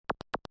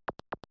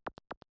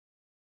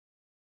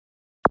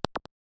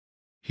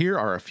Here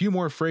are a few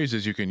more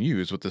phrases you can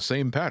use with the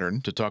same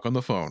pattern to talk on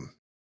the phone.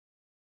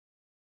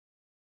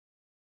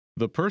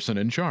 The person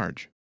in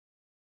charge.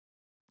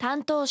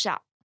 担当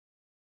者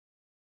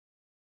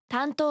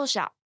担当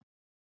者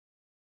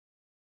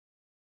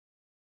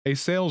A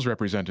sales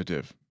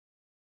representative.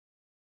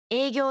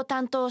 営業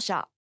担当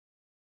者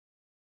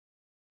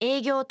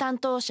営業担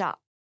当者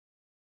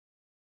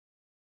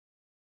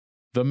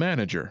The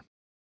manager.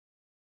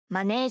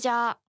 マネージ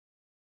ャー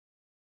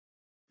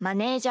マ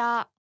ネージ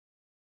ャー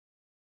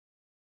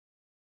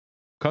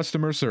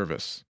Customer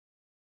service.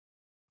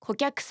 顧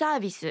客サー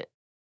ビス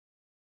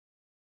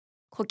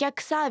顧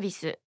客サービ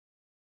ス